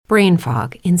brain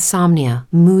fog, insomnia,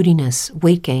 moodiness,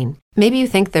 weight gain. Maybe you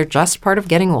think they're just part of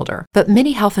getting older, but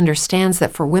MIDI Health understands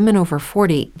that for women over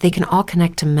 40, they can all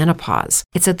connect to menopause.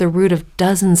 It's at the root of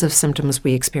dozens of symptoms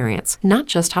we experience, not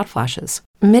just hot flashes.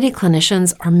 MIDI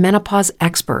clinicians are menopause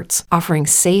experts, offering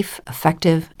safe,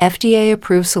 effective,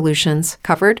 FDA-approved solutions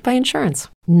covered by insurance.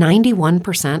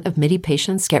 91% of MIDI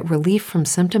patients get relief from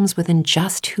symptoms within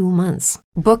just 2 months.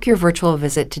 Book your virtual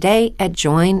visit today at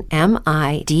joinmidi.com.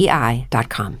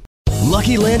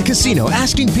 Lucky Land Casino,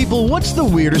 asking people, what's the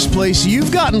weirdest place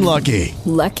you've gotten lucky?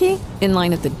 Lucky? In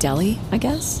line at the deli, I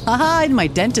guess? Aha, in my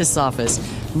dentist's office.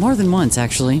 More than once,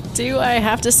 actually. Do I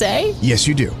have to say? Yes,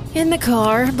 you do. In the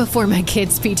car before my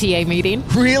kids' PTA meeting.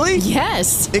 Really?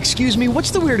 Yes. Excuse me,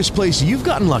 what's the weirdest place you've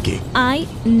gotten lucky? I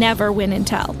never win and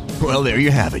tell. Well, there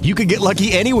you have it. You can get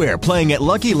lucky anywhere, playing at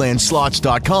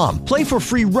LuckyLandSlots.com. Play for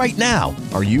free right now.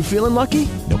 Are you feeling lucky?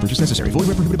 No purchase necessary. Void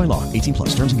where prohibited by law. 18 plus.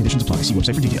 Terms and conditions apply. See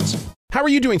website for details. How are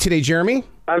you doing today, Jeremy?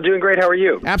 I'm doing great. How are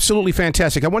you? Absolutely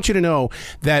fantastic. I want you to know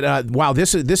that, wow,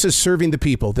 this is serving the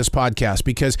people, this podcast,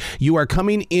 because you are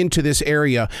coming into this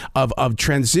area of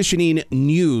transitioning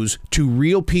news to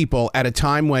real people at a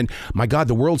time when, my God,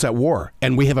 the world's at war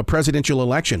and we have a presidential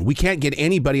election. We can't get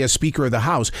anybody as Speaker of the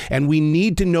House, and we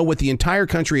need to know what the entire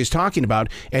country is talking about,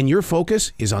 and your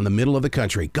focus is on the middle of the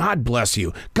country. God bless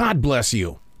you. God bless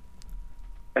you.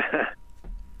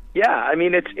 Yeah, I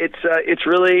mean, it's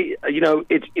really,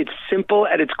 it's simple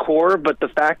at its core, but the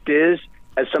fact is,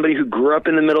 as somebody who grew up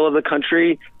in the middle of the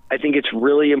country, I think it's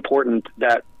really important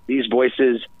that these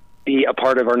voices be a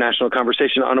part of our national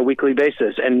conversation on a weekly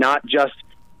basis, and not just,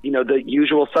 the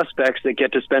usual suspects that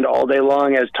get to spend all day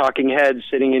long as talking heads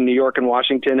sitting in New York and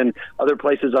Washington and other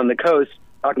places on the coast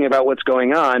talking about what's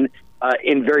going on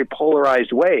in very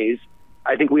polarized ways.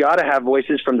 I think we ought to have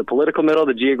voices from the political middle,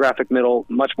 the geographic middle,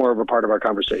 much more of a part of our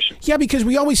conversation. Yeah, because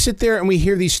we always sit there and we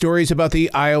hear these stories about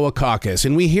the Iowa caucus,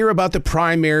 and we hear about the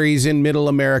primaries in Middle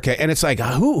America, and it's like,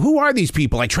 who are these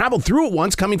people? I traveled through it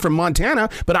once coming from Montana,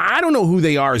 but I don't know who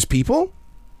they are as people.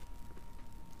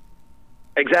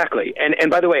 Exactly.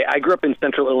 And by the way, I grew up in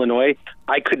central Illinois.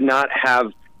 I could not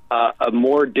have a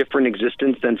more different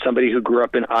existence than somebody who grew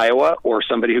up in Iowa or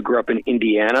somebody who grew up in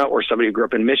Indiana or somebody who grew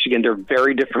up in Michigan. They're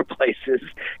very different places.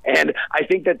 And I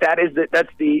think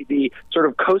that's the sort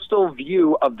of coastal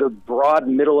view of the broad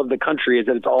middle of the country, is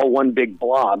that it's all one big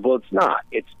blob. Well, it's not.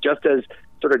 It's just as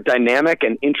sort of dynamic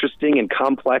and interesting and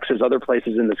complex as other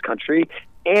places in this country.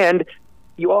 And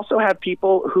you also have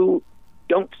people who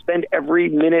don't spend every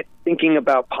minute thinking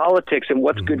about politics and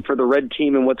what's good for the red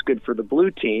team and what's good for the blue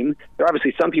team. There are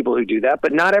obviously some people who do that,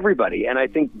 but not everybody. And I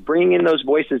think bringing in those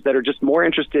voices that are just more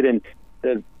interested in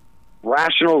the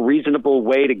rational, reasonable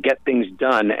way to get things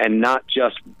done, and not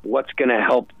just what's going to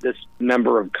help this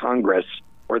member of Congress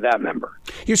or that member.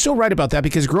 You're so right about that,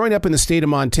 because growing up in the state of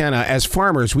Montana, as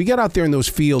farmers, we got out there in those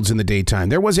fields in the daytime.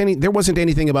 There wasn't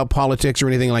anything about politics or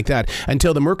anything like that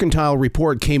until the Mercantile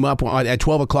Report came up at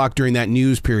 12 o'clock during that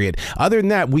news period. Other than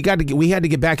that, we had to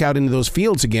get back out into those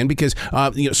fields again, because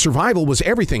survival was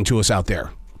everything to us out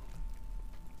there.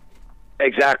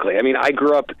 Exactly. I mean, I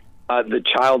grew up the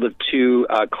child of two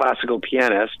classical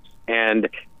pianists, and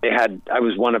I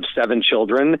was one of 7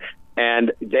 children.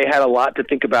 And they had a lot to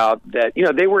think about. That,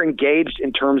 they were engaged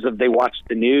in terms of, they watched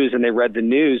the news and they read the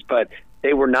news, but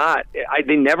they were not,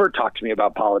 they never talked to me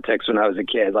about politics when I was a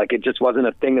kid. Like, it just wasn't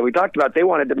a thing that we talked about. They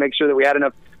wanted to make sure that we had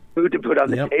enough food to put on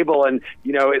the table, and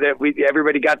that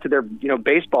everybody got to their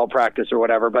baseball practice or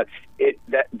whatever. But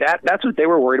that's what they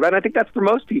were worried about. And I think that's for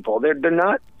most people. They're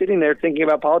not sitting there thinking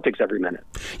about politics every minute.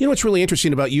 What's really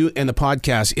interesting about you and the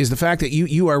podcast is the fact that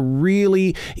you are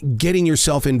really getting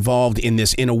yourself involved in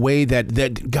this in a way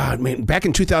that God, man, back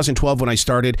in 2012 when I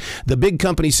started, the big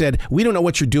company said, we don't know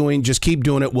what you're doing, just keep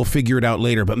doing it, we'll figure it out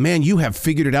later. But man, you have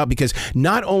figured it out, because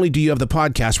not only do you have the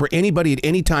podcast where anybody at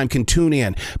any time can tune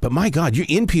in, but my God, your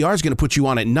NPR is going to put you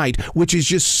on at night, which is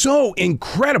just so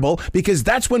incredible, because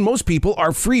that's when most people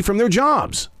are free from their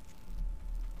jobs.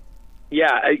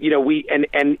 Yeah, it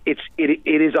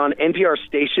is on NPR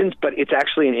stations, but it's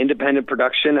actually an independent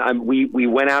production. We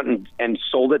went out and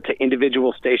sold it to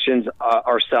individual stations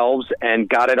ourselves, and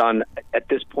got it on, at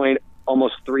this point,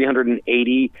 almost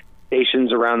 380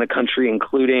 stations around the country,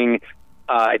 including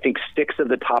I think 6 of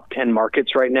the top 10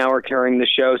 markets right now are carrying the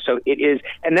show. So it is,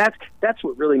 and that's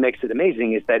what really makes it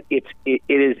amazing, is that it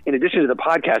is, in addition to the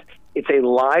podcast, it's a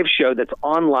live show that's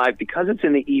on live. Because it's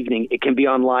in the evening, it can be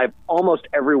on live almost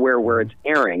everywhere where it's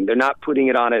airing. They're not putting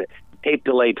it on a tape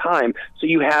delay time. So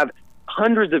you have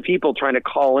hundreds of people trying to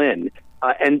call in,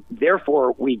 and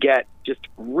therefore we get just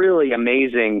really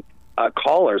amazing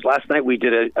callers. Last night we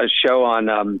did a show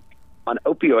on on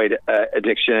opioid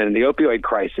addiction and the opioid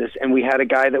crisis, and we had a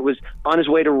guy that was on his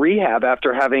way to rehab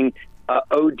after having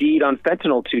OD'd on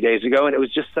fentanyl 2 days ago, and it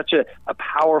was just such a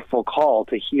powerful call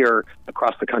to hear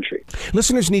across the country.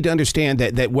 Listeners need to understand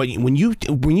that when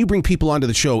you bring people onto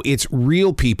the show, it's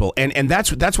real people, and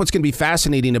that's what's going to be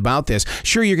fascinating about this.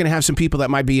 Sure, you're going to have some people that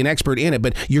might be an expert in it,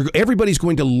 but everybody's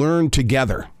going to learn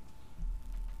together.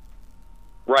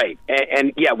 Right,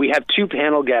 and yeah, we have 2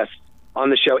 panel guests on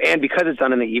the show, and because it's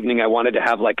done in the evening, I wanted to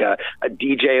have like a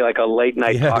DJ, like a late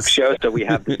night talk show. So we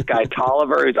have this guy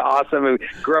Tolliver, who's awesome, who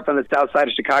grew up on the south side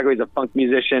of Chicago. He's a funk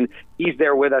musician. He's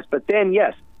there with us. But then,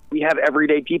 yes, we have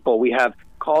everyday people. We have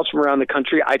calls from around the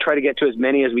country. I try to get to as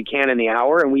many as we can in the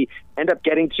hour, and we end up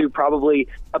getting to probably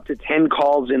up to 10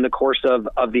 calls in the course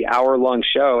of the hour-long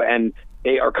show, and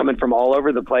they are coming from all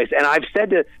over the place. And I've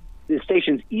said to the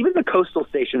stations, even the coastal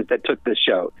stations that took this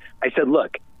show, I said,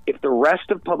 look, if the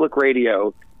rest of public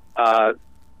radio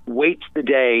weights the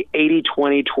day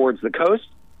 80-20 towards the coast,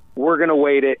 we're going to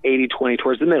weight it 80-20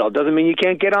 towards the middle. It doesn't mean you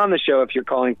can't get on the show if you're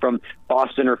calling from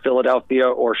Boston or Philadelphia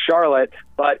or Charlotte,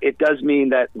 but it does mean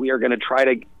that we are going to try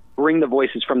to bring the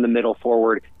voices from the middle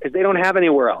forward because they don't have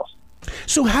anywhere else.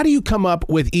 So how do you come up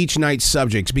with each night's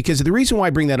subjects? Because the reason why I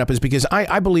bring that up is because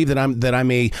I believe that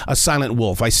I'm a silent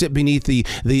wolf. I sit beneath the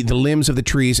limbs of the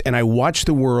trees and I watch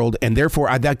the world, and therefore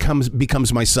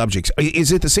becomes my subjects.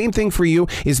 Is it the same thing for you?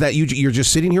 Is that you're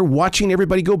just sitting here watching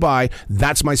everybody go by?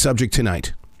 That's my subject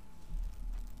tonight.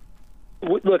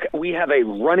 Look, we have a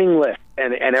running list,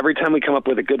 and every time we come up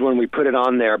with a good one, we put it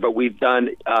on there. But we've done,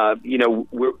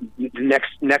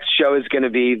 next show is going to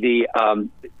be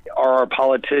are our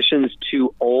politicians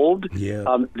too old? Yeah.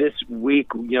 This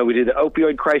week, we did the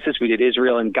opioid crisis. We did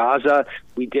Israel and Gaza.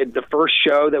 We did the first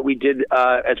show that we did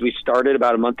as we started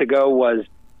about a month ago was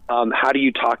how do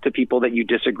you talk to people that you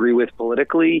disagree with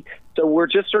politically? So we're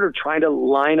just sort of trying to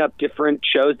line up different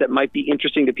shows that might be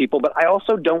interesting to people. But I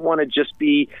also don't want to just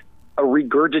be a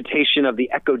regurgitation of the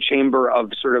echo chamber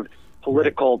of sort of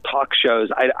political talk shows.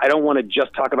 I don't want to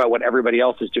just talk about what everybody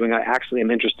else is doing. I actually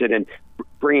am interested in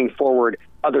bringing forward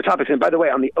other topics. And by the way,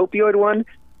 on the opioid one,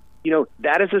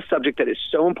 that is a subject that is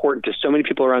so important to so many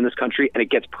people around this country, and it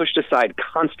gets pushed aside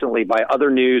constantly by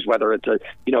other news, whether it's a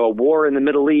war in the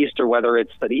Middle East or whether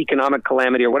it's an economic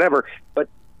calamity or whatever. But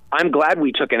I'm glad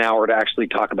we took an hour to actually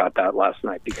talk about that last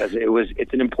night because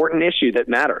it's an important issue that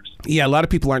matters. Yeah, a lot of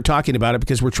people aren't talking about it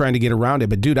because we're trying to get around it.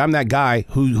 But dude, I'm that guy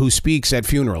who speaks at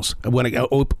funerals,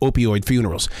 opioid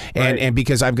funerals, and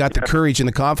because I've got the courage and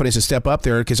the confidence to step up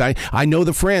there because I know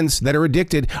the friends that are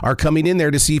addicted are coming in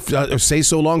there to say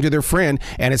so long to their friend,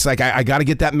 and it's like I got to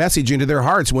get that message into their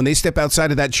hearts when they step outside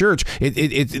of that church.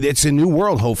 It's a new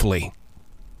world, hopefully.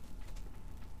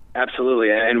 Absolutely,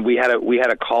 and we had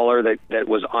a caller that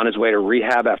was on his way to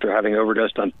rehab after having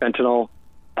overdosed on fentanyl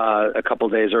a couple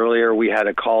days earlier. We had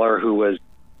a caller whose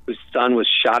son was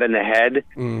shot in the head.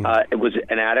 It was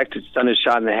an addict. His son was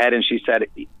shot in the head, and she said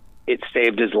it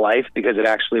saved his life because it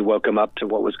actually woke him up to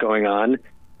what was going on.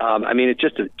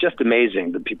 It's just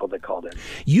amazing, the people that called in.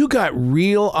 You got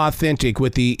real authentic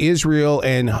with the Israel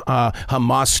and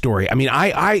Hamas story.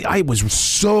 I was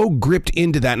so gripped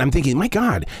into that, and I'm thinking, my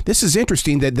God, this is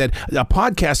interesting that a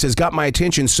podcast has got my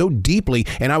attention so deeply,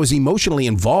 and I was emotionally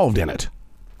involved in it.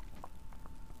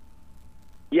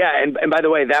 Yeah, and by the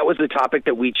way, that was the topic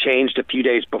that we changed a few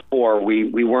days before.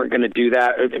 We weren't going to do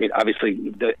that.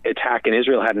 Obviously, the attack in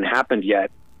Israel hadn't happened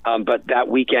yet. But that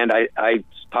weekend, I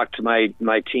talked to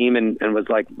my team and was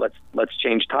like, let's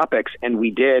change topics, and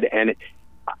we did. And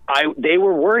they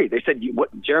were worried. They said,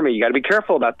 Jeremy, you got to be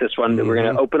careful about this one. Mm-hmm. We're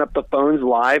going to open up the phones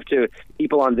live to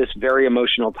people on this very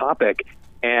emotional topic.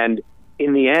 And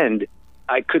in the end,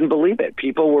 I couldn't believe it.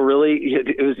 People were really.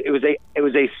 It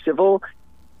was a civil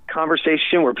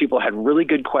conversation where people had really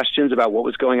good questions about what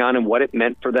was going on and what it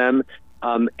meant for them.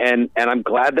 And I'm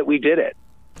glad that we did it.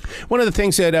 One of the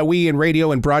things that we in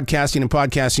radio and broadcasting and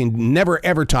podcasting never,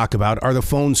 ever talk about are the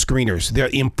phone screeners,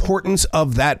 the importance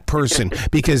of that person,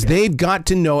 because they've got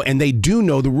to know, and they do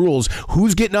know the rules,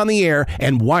 who's getting on the air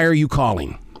and why are you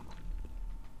calling.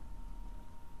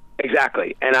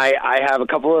 Exactly. And I have a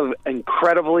couple of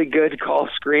incredibly good call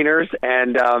screeners.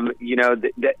 And,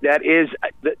 that is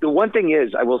the one thing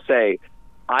is, I will say,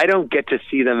 I don't get to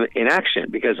see them in action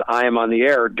because I am on the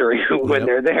air when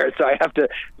they're there. So I have to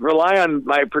rely on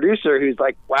my producer who's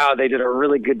like, wow, they did a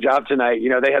really good job tonight.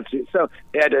 They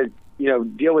had to,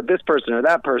 deal with this person or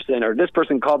that person, or this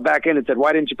person called back in and said,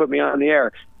 why didn't you put me on the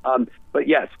air? But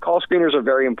yes, call screeners are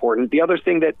very important. The other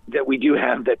thing that we do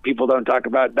have that people don't talk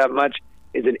about that much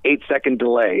is an 8-second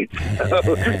delay,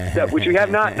 which we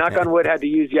have not, knock on wood, had to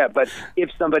use yet. But if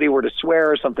somebody were to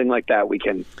swear or something like that, we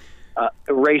can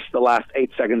erase the last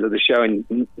 8 seconds of the show,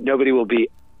 and nobody will be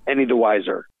any the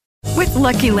wiser. With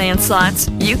Lucky Land Slots,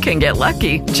 you can get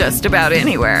lucky just about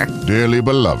anywhere. Dearly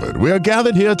beloved, we are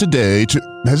gathered here today to...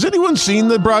 Has anyone seen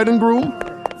the bride and groom?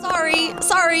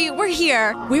 Sorry, we're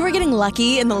here. We were getting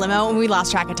lucky in the limo and we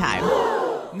lost track of time.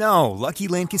 No, Lucky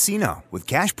Land Casino, with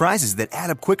cash prizes that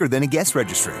add up quicker than a guest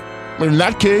registry. In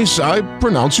that case, I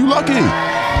pronounce you lucky.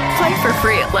 Play for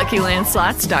free at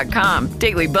LuckyLandSlots.com.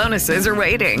 Daily bonuses are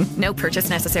waiting. No purchase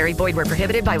necessary. Void where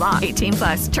prohibited by law.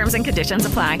 18+. Terms and conditions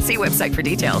apply. See website for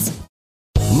details.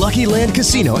 Lucky Land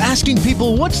Casino, asking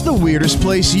people, what's the weirdest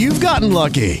place you've gotten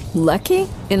lucky? Lucky?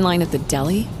 In line at the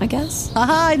deli, I guess?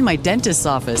 Aha, in my dentist's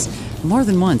office. More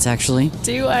than once, actually.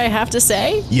 Do I have to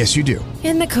say? Yes, you do.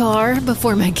 In the car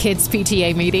before my kids'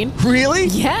 PTA meeting. Really?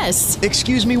 Yes.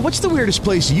 Excuse me, what's the weirdest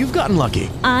place you've gotten lucky?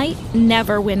 I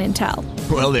never win and tell.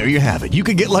 Well, there you have it. You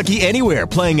can get lucky anywhere,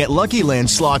 playing at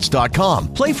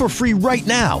LuckyLandSlots.com. Play for free right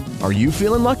now. Are you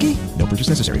feeling lucky? No purchase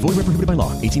necessary. Void where prohibited by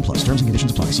law. 18+. Terms and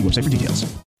conditions apply. See website for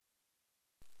details.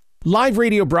 Live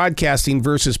radio broadcasting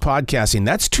versus podcasting,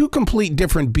 that's two complete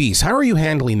different beasts. How are you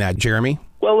handling that, Jeremy?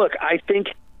 Well, look, I think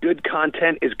good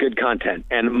content is good content.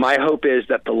 And my hope is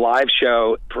that the live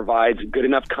show provides good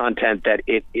enough content that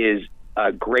it is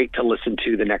great to listen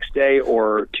to the next day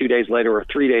or 2 days later or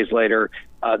 3 days later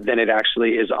than it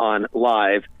actually is on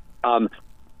live.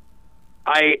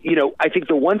 I think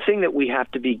the one thing that we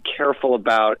have to be careful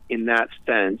about in that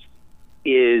sense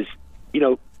is,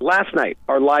 last night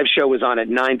our live show was on at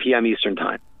 9 p.m. Eastern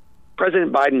Time.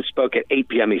 President Biden spoke at 8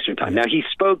 p.m. Eastern Time. Now, he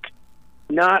spoke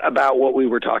not about what we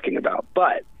were talking about,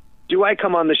 but do I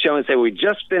come on the show and say, we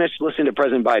just finished listening to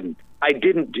President Biden? I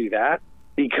didn't do that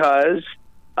because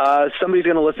somebody's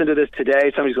going to listen to this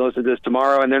today, somebody's going to listen to this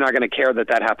tomorrow, and they're not going to care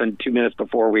that happened 2 minutes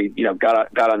before we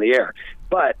got on the air.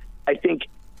 But I think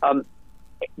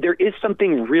there is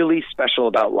something really special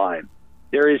about live.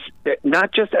 There is,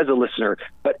 not just as a listener,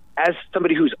 but as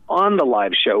somebody who's on the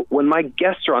live show. When my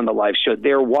guests are on the live show,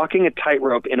 they're walking a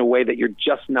tightrope in a way that you're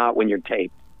just not when you're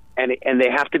taped. And they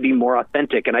have to be more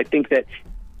authentic. And I think that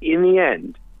in the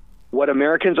end, what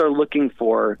Americans are looking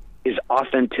for is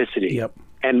authenticity. Yep.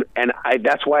 And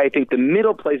that's why I think the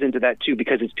middle plays into that too,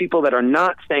 because it's people that are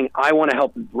not saying, I want to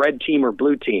help red team or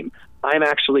blue team. I'm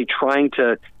actually trying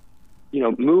to,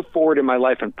 move forward in my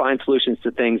life and find solutions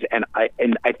to things. And I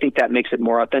think that makes it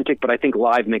more authentic, but I think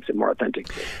live makes it more authentic.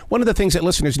 One of the things that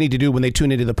listeners need to do when they tune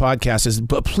into the podcast is,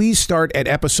 but please start at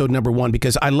episode number 1,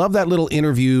 because I love that little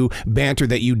interview banter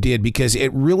that you did, because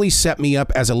it really set me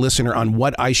up as a listener on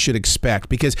what I should expect,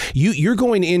 because you're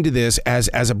going into this as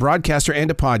a broadcaster and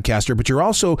a podcaster, but you're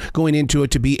also going into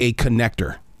it to be a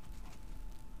connector.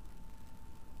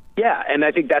 Yeah, and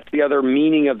I think that's the other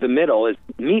meaning of the middle, is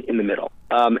meet in the middle.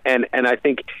 And I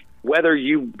think whether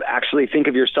you actually think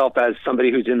of yourself as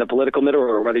somebody who's in the political middle,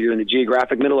 or whether you're in the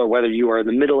geographic middle, or whether you are in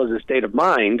the middle as a state of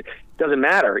mind, doesn't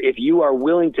matter. If you are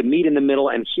willing to meet in the middle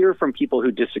and hear from people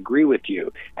who disagree with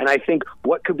you, and I think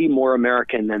what could be more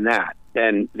American than that,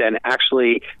 than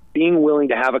actually being willing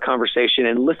to have a conversation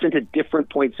and listen to different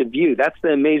points of view. That's the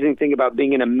amazing thing about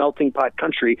being in a melting pot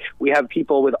country. We have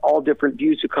people with all different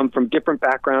views who come from different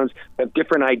backgrounds, have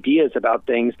different ideas about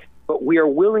things, but we are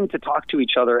willing to talk to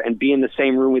each other and be in the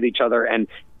same room with each other and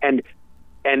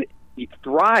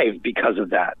thrive because of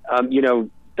that.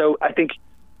 So I think,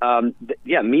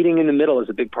 meeting in the middle is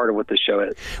a big part of what this show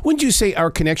is. Wouldn't you say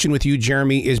our connection with you,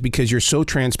 Jeremy, is because you're so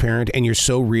transparent and you're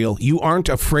so real? You aren't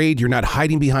afraid. You're not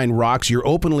hiding behind rocks. You're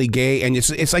openly gay. And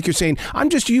it's like you're saying, I'm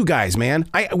just you guys, man.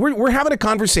 We're having a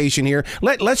conversation here.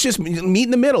 Let's just meet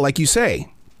in the middle, like you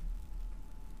say.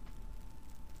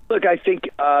 Look, I think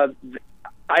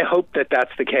I hope that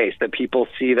that's the case, that people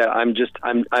see that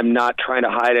I'm not trying to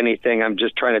hide anything. I'm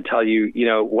just trying to tell you,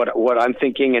 what I'm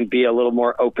thinking, and be a little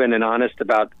more open and honest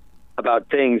about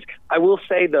things. I will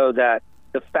say, though, that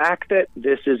the fact that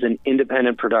this is an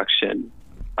independent production,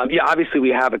 obviously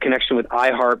we have a connection with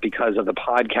iHeart because of the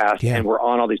podcast, and we're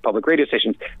on all these public radio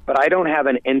stations, but I don't have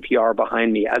an NPR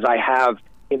behind me as I have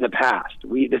in the past.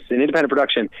 This is an independent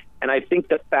production, and I think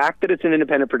the fact that it's an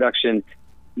independent production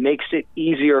makes it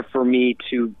easier for me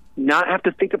to not have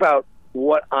to think about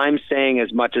what I'm saying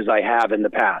as much as I have in the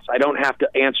past. I don't have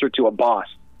to answer to a boss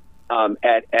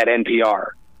at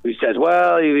NPR who says,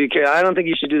 well, I don't think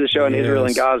you should do the show in Israel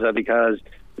and Gaza because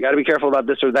we got to be careful about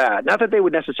this or that. Not that they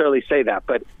would necessarily say that,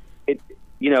 but it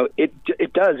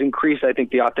does increase, I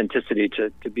think, the authenticity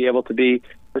to be able to be,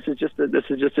 this is just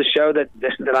a show that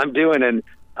I'm doing, and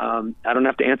I don't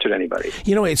have to answer to anybody.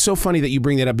 You know, it's so funny that you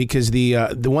bring that up because the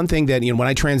one thing that, when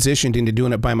I transitioned into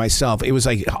doing it by myself, it was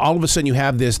like all of a sudden you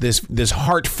have this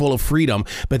heart full of freedom,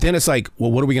 but then it's like,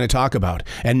 well, what are we going to talk about?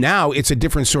 And now it's a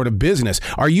different sort of business.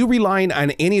 Are you relying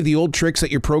on any of the old tricks that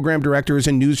your program directors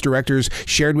and news directors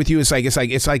shared with you? It's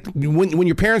like when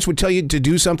your parents would tell you to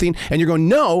do something and you're going,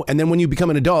 no, and then when you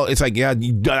become an adult, it's like, yeah,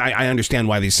 I understand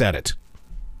why they said it.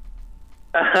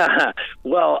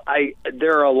 Well,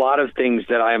 there are a lot of things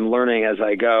that I am learning as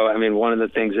I go. I mean, one of the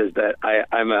things is that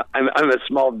I'm a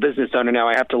small business owner now.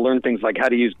 I have to learn things like how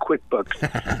to use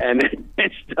QuickBooks and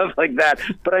stuff like that.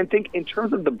 But I think in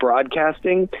terms of the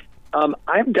broadcasting,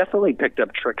 I've definitely picked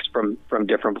up tricks from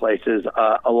different places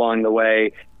along the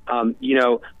way.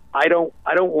 I don't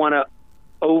want to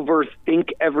overthink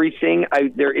everything.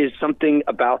 There is something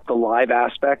about the live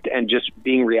aspect and just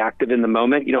being reactive in the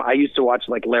moment. I used to watch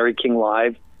like Larry King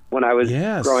Live when I was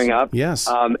growing up. Yes.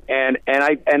 And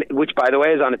which, by the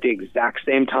way, is on at the exact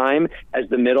same time as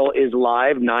The Middle is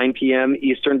live, 9 p.m.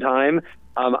 Eastern time.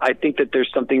 I think that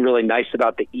there's something really nice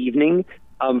about the evening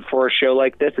for a show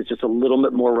like this. It's just a little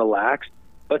bit more relaxed.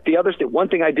 But the other thing, one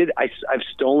thing I've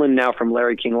stolen now from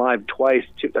Larry King Live twice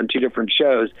on two different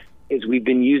shows, is we've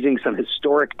been using some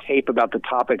historic tape about the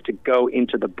topic to go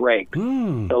into the breaks.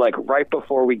 So like right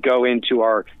before we go into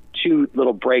our two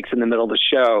little breaks in the middle of the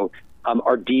show,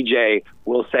 our DJ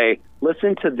will say,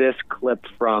 listen to this clip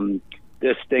from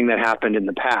this thing that happened in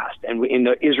the past. And in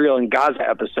the Israel and Gaza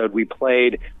episode, we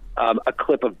played a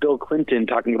clip of Bill Clinton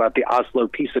talking about the Oslo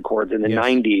Peace Accords in the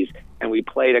 90s. And we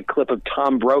played a clip of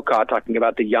Tom Brokaw talking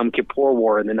about the Yom Kippur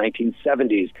War in the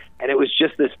 1970s. And it was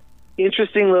just this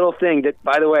interesting little thing that,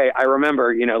 by the way, I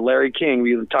remember, Larry King,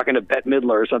 we were talking to Bette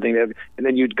Midler or something, and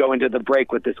then you'd go into the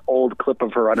break with this old clip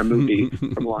of her on a movie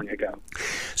from long ago.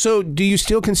 So do you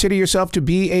still consider yourself to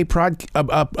be a broadcaster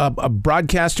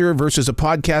versus a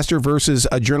podcaster versus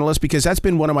a journalist? Because that's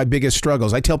been one of my biggest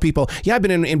struggles. I tell people, I've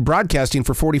been in broadcasting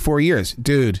for 44 years.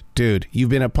 Dude, you've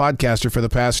been a podcaster for the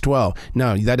past 12.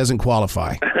 No, that doesn't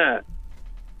qualify.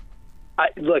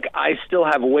 Look, I still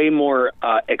have way more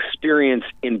experience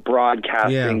in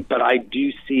broadcasting, but I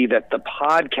do see that the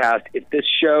podcast, if this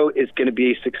show is going to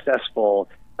be successful,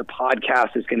 the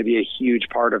podcast is going to be a huge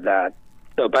part of that.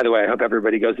 So, by the way, I hope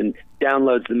everybody goes and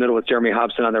downloads The Middle with Jeremy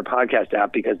Hobson on their podcast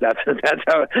app, because that's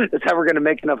how we're going to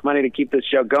make enough money to keep this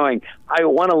show going. I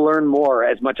want to learn more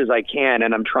as much as I can,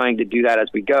 and I'm trying to do that as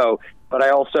we go. But I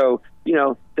also,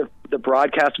 the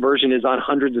broadcast version is on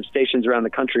hundreds of stations around the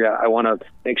country. I want to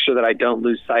make sure that I don't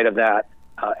lose sight of that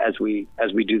as we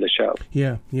do the show.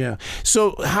 Yeah.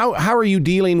 So how are you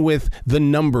dealing with the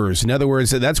numbers? In other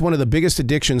words, that's one of the biggest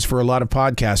addictions for a lot of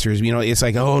podcasters. It's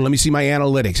like, oh, let me see my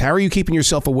analytics. How are you keeping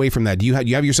yourself away from that? Do you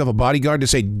have yourself a bodyguard to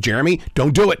say, Jeremy,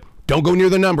 don't do it. Don't go near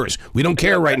the numbers. We don't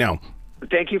care right now.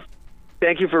 Thank you.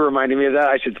 Thank you for reminding me of that.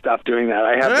 I should stop doing that.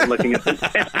 I have been looking at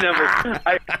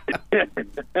the numbers.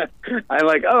 I'm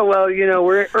like, oh well,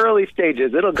 we're early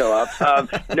stages. It'll go up.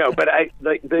 No, but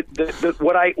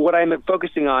what I'm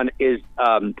focusing on is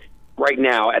right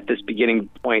now at this beginning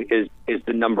point is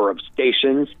the number of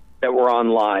stations that we're on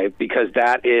live, because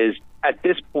that is at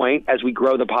this point, as we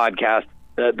grow the podcast,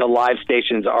 the live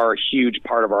stations are a huge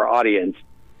part of our audience.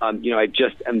 I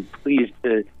just am pleased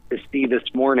to see this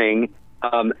morning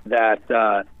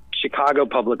that Chicago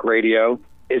Public Radio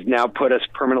is now put us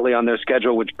permanently on their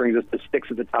schedule, which brings us to 6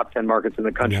 of the top 10 markets in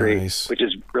the country, which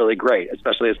is really great,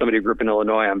 especially as somebody who grew up in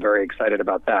Illinois. I'm very excited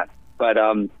about that. But,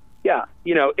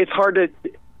 it's hard to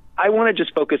 – I want to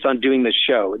just focus on doing this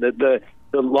show. The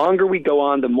longer we go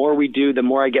on, the more we do, the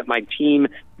more I get my team,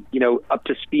 up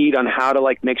to speed on how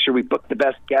to make sure we book the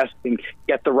best guests and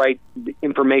get the right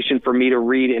information for me to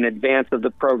read in advance of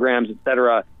the programs, et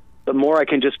cetera. The more I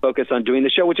can just focus on doing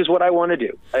the show, which is what I want to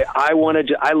do. I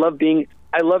love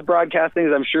broadcasting,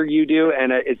 as I'm sure you do,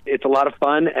 and it's a lot of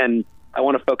fun, and I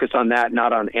want to focus on that,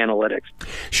 not on analytics.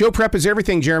 Show prep is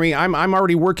everything, Jeremy. I'm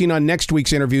already working on next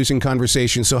week's interviews and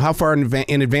conversations, so how far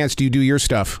in advance do you do your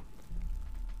stuff?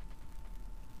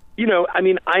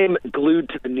 I am glued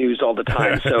to the news all the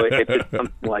time. So if it's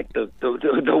something like the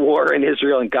war in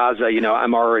Israel and Gaza,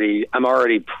 I'm already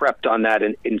prepped on that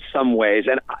in some ways.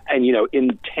 And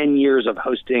in 10 years of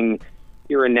hosting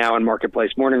Here and Now and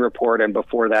Marketplace Morning Report, and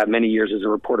before that, many years as a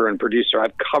reporter and producer,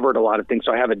 I've covered a lot of things.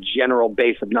 So I have a general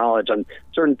base of knowledge on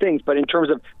certain things. But in terms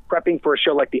of prepping for a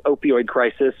show like the opioid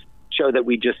crisis show that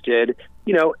we just did,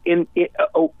 in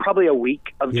probably a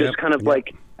week of just kind of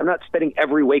I'm not spending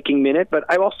every waking minute, but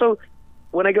I also,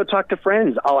 when I go talk to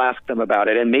friends, I'll ask them about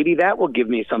it, and maybe that will give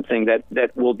me something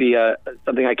that will be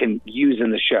something I can use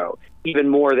in the show. even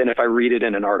more than if I read it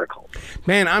in an article.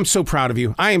 Man, I'm so proud of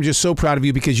you. I am just so proud of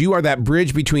you because you are that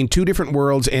bridge between two different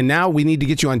worlds, and now we need to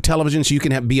get you on television so you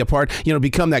can be a part,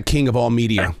 become that king of all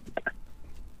media.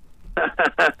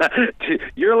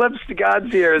 Your lips to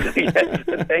God's ears. Yes,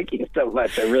 thank you so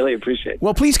much. I really appreciate it.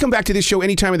 Well, please come back to this show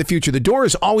anytime in the future. The door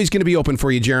is always going to be open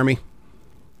for you, Jeremy.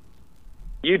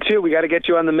 You too. We got to get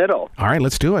you on the middle. All right,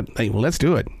 let's do it. Hey, well, let's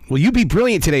do it. Will you be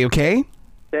brilliant today, okay?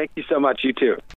 Thank you so much. You too.